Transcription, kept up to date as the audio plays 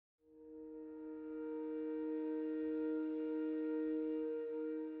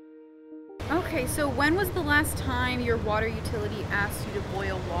Okay, so when was the last time your water utility asked you to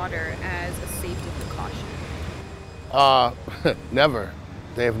boil water as a safety precaution? Never.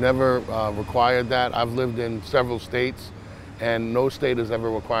 They've never required that. I've lived in several states, and no state has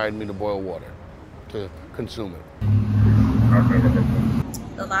ever required me to boil water to consume it.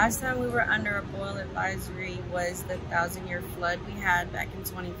 The last time we were under a boil advisory was the 1,000-year flood we had back in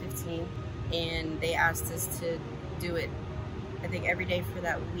 2015, and they asked us to do it, I think, every day for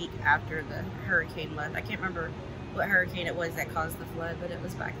that week after the hurricane left. I can't remember what hurricane it was that caused the flood, but it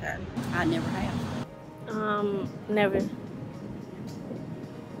was back then. I never have. Never.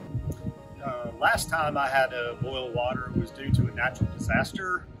 Last time I had to boil water was due to a natural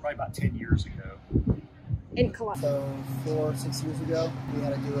disaster, probably about 10 years ago. In Columbia. So 4 or 6 years ago, we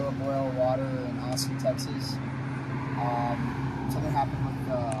had to do a boil water in Austin, Texas. Something happened with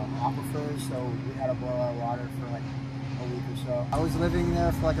aquifers, so we had to boil our water for like a week or so. I was living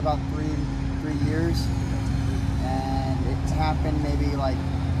there for like about three years, and it happened maybe like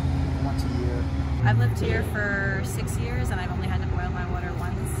once a year. I've lived here for 6 years, and I've only had to boil my water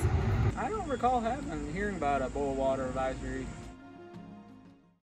once. I don't recall hearing about a boil water advisory